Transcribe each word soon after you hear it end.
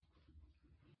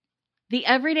The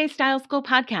Everyday Style School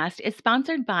podcast is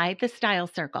sponsored by the Style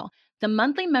Circle, the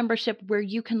monthly membership where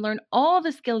you can learn all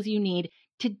the skills you need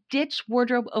to ditch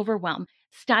wardrobe overwhelm,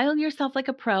 style yourself like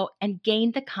a pro, and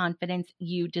gain the confidence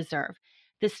you deserve.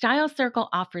 The Style Circle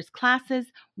offers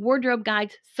classes, wardrobe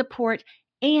guides, support,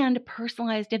 and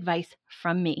personalized advice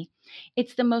from me.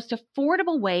 It's the most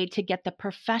affordable way to get the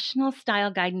professional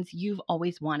style guidance you've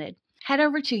always wanted. Head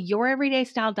over to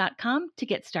youreverydaystyle.com to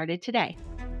get started today.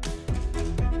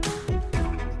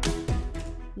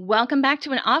 Welcome back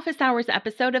to an office hours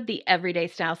episode of the Everyday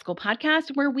Style School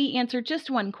podcast, where we answer just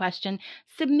one question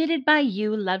submitted by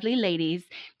you lovely ladies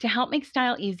to help make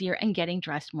style easier and getting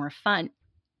dressed more fun.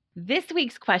 This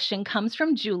week's question comes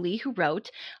from Julie, who wrote,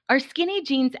 "Are skinny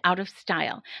jeans out of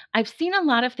style? I've seen a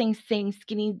lot of things saying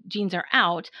skinny jeans are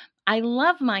out. I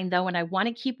love mine though, and I want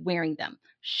to keep wearing them.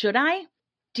 Should I?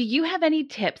 Do you have any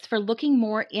tips for looking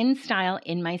more in style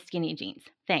in my skinny jeans?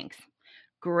 Thanks."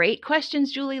 Great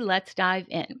questions, Julie. Let's dive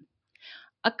in.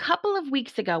 A couple of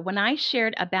weeks ago, when I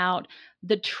shared about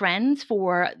the trends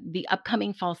for the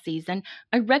upcoming fall season,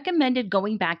 I recommended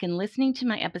going back and listening to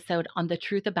my episode on the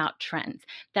truth about trends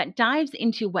that dives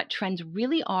into what trends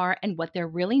really are and what they're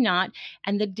really not,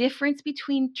 and the difference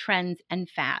between trends and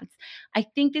fads. I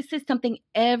think this is something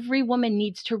every woman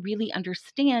needs to really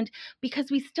understand,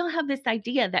 because we still have this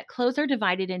idea that clothes are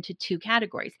divided into two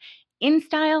categories: in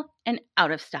style and out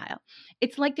of style.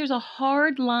 It's like there's a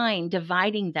hard line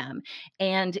dividing them.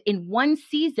 And in one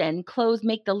season, clothes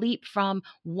make the leap from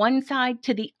one side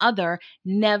to the other,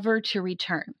 never to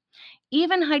return.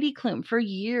 Even Heidi Klum, for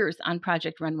years on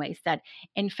Project Runway, said,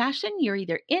 "In fashion, you're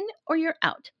either in or you're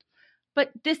out."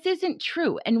 But this isn't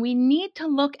true, and we need to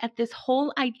look at this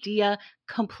whole idea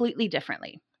completely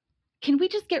differently. Can we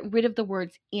just get rid of the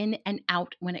words in and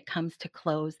out when it comes to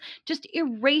clothes? Just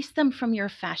erase them from your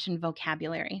fashion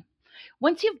vocabulary.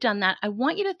 Once you've done that, I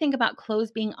want you to think about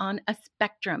clothes being on a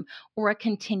spectrum or a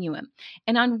continuum.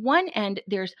 And on one end,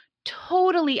 there's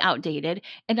totally outdated,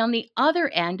 and on the other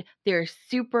end, there's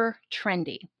super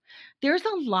trendy. There's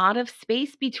a lot of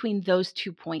space between those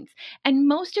 2 points, and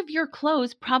most of your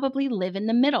clothes probably live in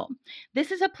the middle.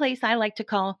 This is a place I like to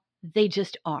call "they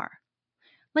just are."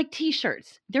 Like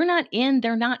t-shirts, they're not in,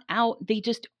 they're not out, they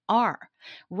just are.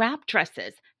 Wrap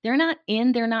dresses, they're not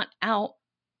in, they're not out,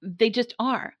 they just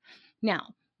are.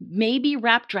 Now, maybe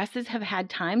wrap dresses have had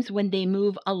times when they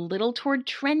move a little toward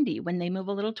trendy, when they move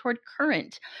a little toward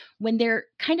current, when they're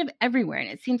kind of everywhere, and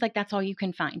it seems like that's all you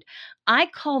can find. I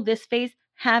call this phase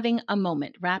having a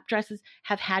moment. Wrap dresses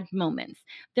have had moments.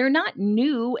 They're not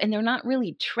new and they're not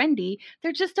really trendy.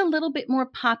 They're just a little bit more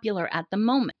popular at the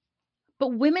moment.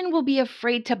 But women will be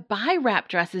afraid to buy wrap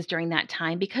dresses during that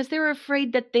time because they're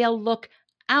afraid that they'll look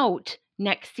out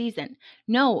next season.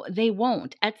 No, they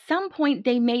won't. At some point,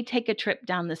 they may take a trip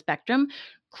down the spectrum,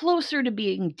 closer to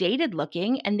being dated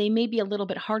looking, and they may be a little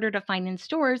bit harder to find in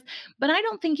stores. But I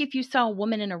don't think if you saw a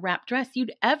woman in a wrap dress,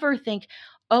 you'd ever think,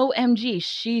 "OMG,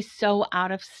 she's so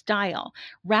out of style."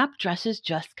 Wrap dresses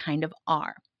just kind of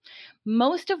are.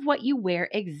 Most of what you wear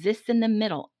exists in the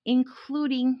middle,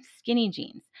 including skinny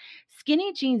jeans.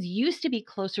 Skinny jeans used to be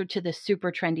closer to the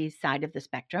super trendy side of the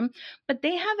spectrum, but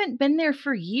they haven't been there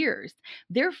for years.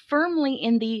 They're firmly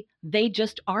in the "they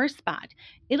just are" spot.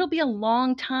 It'll be a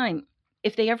long time,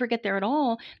 if they ever get there at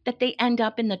all, that they end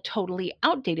up in the totally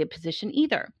outdated position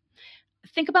either.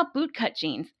 Think about bootcut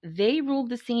jeans. They ruled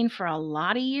the scene for a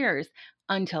lot of years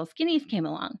until skinnies came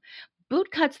along.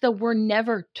 Bootcuts, though, were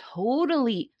never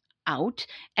totally out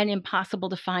and impossible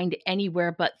to find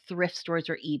anywhere but thrift stores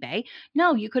or eBay.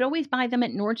 No, you could always buy them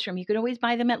at Nordstrom. You could always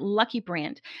buy them at Lucky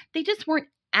Brand. They just weren't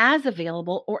as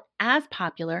available or as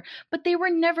popular, but they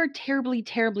were never terribly,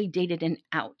 terribly dated and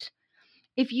out.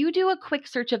 If you do a quick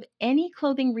search of any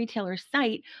clothing retailer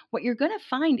site, what you're going to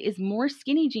find is more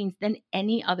skinny jeans than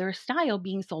any other style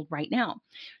being sold right now.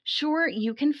 Sure,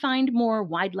 you can find more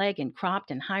wide leg and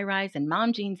cropped and high rise and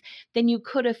mom jeans than you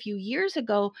could a few years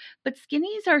ago, but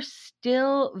skinnies are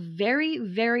still very,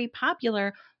 very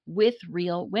popular with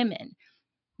real women.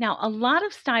 Now, a lot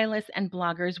of stylists and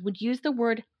bloggers would use the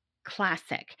word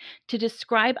classic to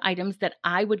describe items that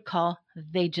I would call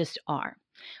 "they just are."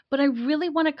 But I really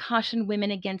want to caution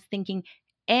women against thinking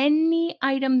any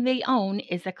item they own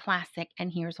is a classic,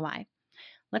 and here's why.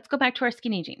 Let's go back to our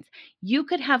skinny jeans. You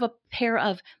could have a pair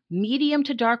of medium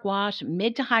to dark wash,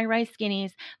 mid to high rise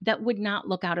skinnies that would not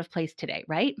look out of place today,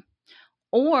 right?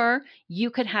 Or you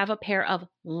could have a pair of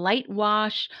light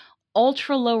wash,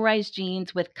 ultra low-rise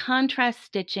jeans with contrast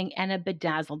stitching and a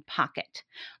bedazzled pocket.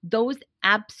 Those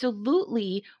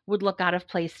absolutely would look out of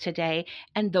place today,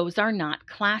 and those are not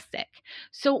classic.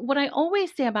 So what I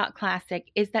always say about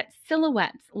classic is that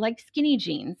silhouettes like skinny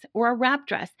jeans or a wrap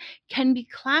dress can be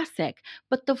classic,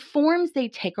 but the forms they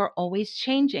take are always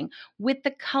changing with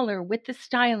the color, with the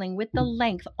styling, with the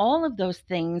length. All of those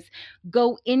things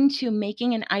go into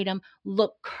making an item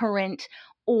look current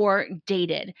or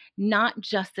dated, not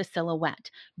just the silhouette.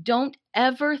 Don't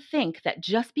ever think that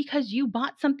just because you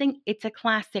bought something, it's a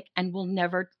classic and will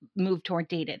never move toward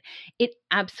dated. It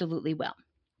absolutely will.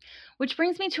 Which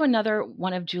brings me to another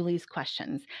one of Julie's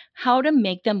questions: how to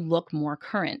make them look more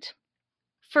current.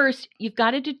 First, you've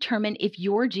got to determine if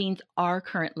your jeans are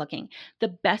current looking.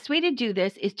 The best way to do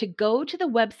this is to go to the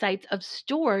websites of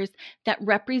stores that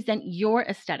represent your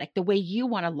aesthetic, the way you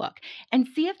want to look, and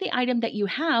see if the item that you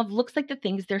have looks like the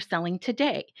things they're selling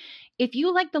today. If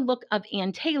you like the look of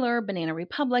Ann Taylor, Banana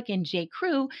Republic, and J.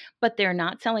 Crew, but they're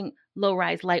not selling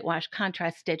low-rise, light wash,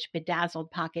 contrast stitch,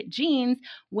 bedazzled pocket jeans,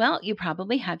 well, you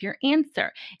probably have your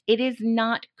answer. It is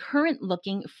not current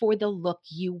looking for the look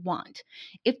you want.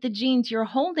 If the jeans you're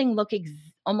holding look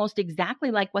almost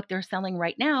exactly like what they're selling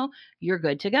right now, you're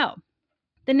good to go.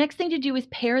 The next thing to do is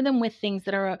pair them with things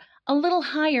that are a little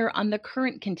higher on the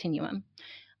current continuum.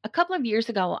 A couple of years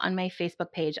ago on my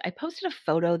Facebook page, I posted a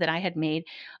photo that I had made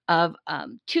of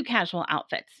two casual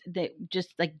outfits, that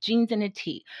just like jeans and a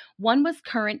tee. One was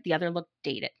current, the other looked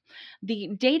dated.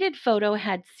 The dated photo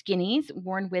had skinnies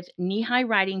worn with knee-high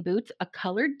riding boots, a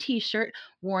colored t-shirt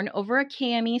worn over a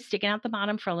cami sticking out the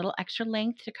bottom for a little extra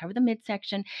length to cover the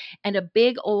midsection, and a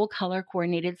big old color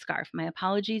coordinated scarf. My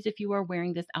apologies if you are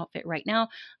wearing this outfit right now.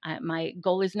 My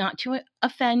goal is not to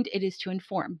offend, it is to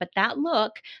inform. But that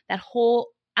look, that whole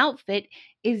outfit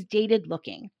is dated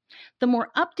looking. The more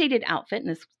updated outfit, and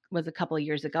this was a couple of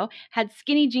years ago, had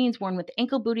skinny jeans worn with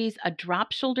ankle booties, a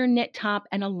drop shoulder knit top,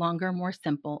 and a longer, more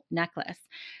simple necklace.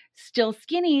 Still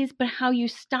skinnies, but how you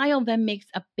style them makes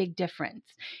a big difference.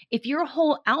 If your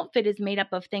whole outfit is made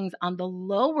up of things on the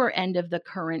lower end of the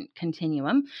current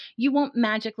continuum, you won't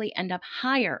magically end up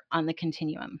higher on the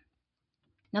continuum.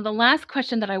 Now, the last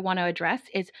question that I want to address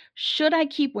is, should I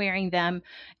keep wearing them?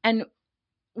 And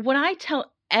what I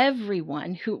tell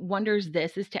everyone who wonders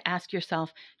this is to ask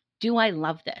yourself, do I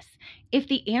love this? If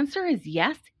the answer is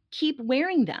yes, keep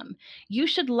wearing them. You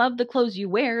should love the clothes you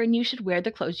wear, and you should wear the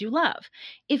clothes you love.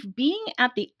 If being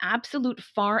at the absolute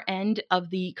far end of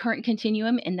the current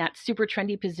continuum in that super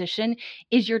trendy position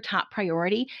is your top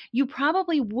priority, you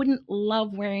probably wouldn't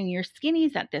love wearing your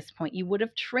skinnies at this point. You would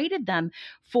have traded them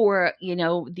for,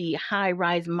 the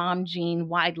high-rise mom jean,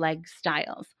 wide leg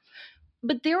styles.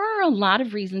 But there are a lot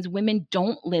of reasons women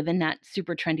don't live in that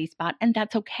super trendy spot, and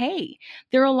that's okay.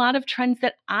 There are a lot of trends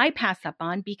that I pass up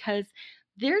on because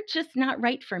they're just not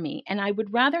right for me. And I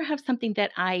would rather have something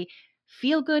that I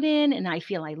feel good in and I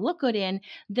feel I look good in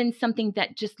than something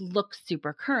that just looks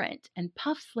super current. And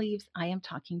puff sleeves, I am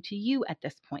talking to you at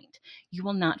this point. You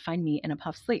will not find me in a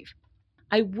puff sleeve.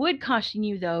 I would caution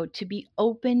you, though, to be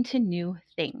open to new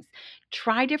things.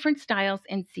 Try different styles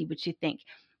and see what you think.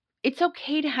 It's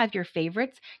okay to have your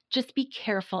favorites, just be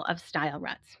careful of style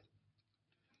ruts.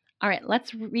 All right,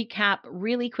 let's recap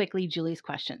really quickly Julie's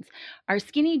questions. Are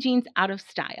skinny jeans out of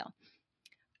style?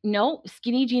 No,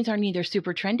 skinny jeans are neither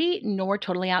super trendy nor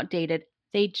totally outdated.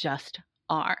 They just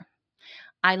are.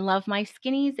 I love my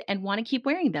skinnies and want to keep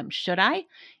wearing them. Should I?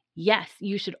 Yes,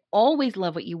 you should always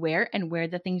love what you wear and wear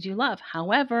the things you love.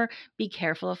 However, be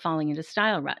careful of falling into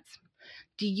style ruts.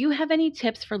 Do you have any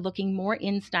tips for looking more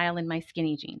in style in my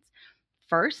skinny jeans?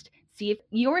 First, see if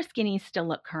your skinnies still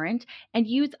look current and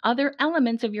use other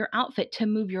elements of your outfit to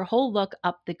move your whole look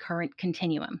up the current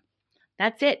continuum.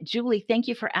 That's it. Julie, thank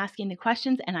you for asking the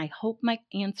questions, and I hope my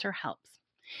answer helps.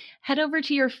 Head over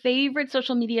to your favorite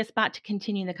social media spot to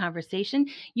continue the conversation.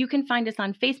 You can find us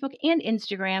on Facebook and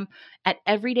Instagram at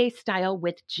Everyday Style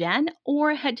with Jen,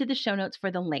 or head to the show notes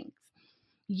for the links.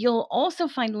 You'll also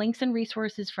find links and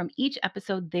resources from each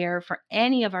episode there for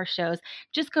any of our shows.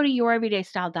 Just go to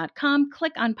youreverydaystyle.com,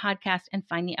 click on podcast, and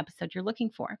find the episode you're looking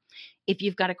for. If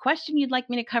you've got a question you'd like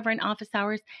me to cover in office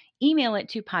hours, email it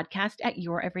to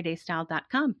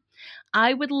podcast@youreverydaystyle.com.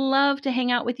 I would love to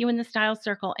hang out with you in the Style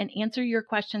Circle and answer your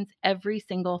questions every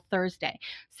single Thursday.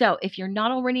 So if you're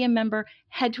not already a member,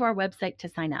 head to our website to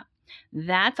sign up.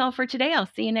 That's all for today. I'll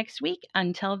see you next week.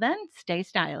 Until then, stay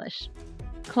stylish.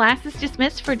 Class is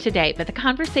dismissed for today, but the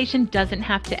conversation doesn't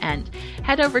have to end.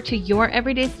 Head over to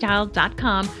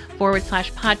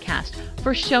youreverydaystyle.com/podcast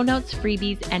for show notes,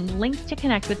 freebies, and links to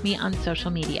connect with me on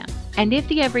social media. And if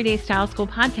the Everyday Style School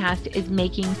podcast is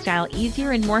making style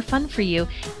easier and more fun for you,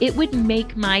 it would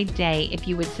make my day if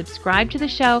you would subscribe to the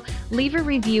show, leave a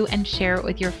review, and share it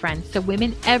with your friends so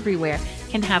women everywhere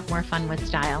can have more fun with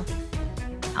style.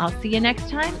 I'll see you next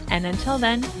time, and until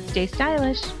then, stay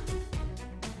stylish.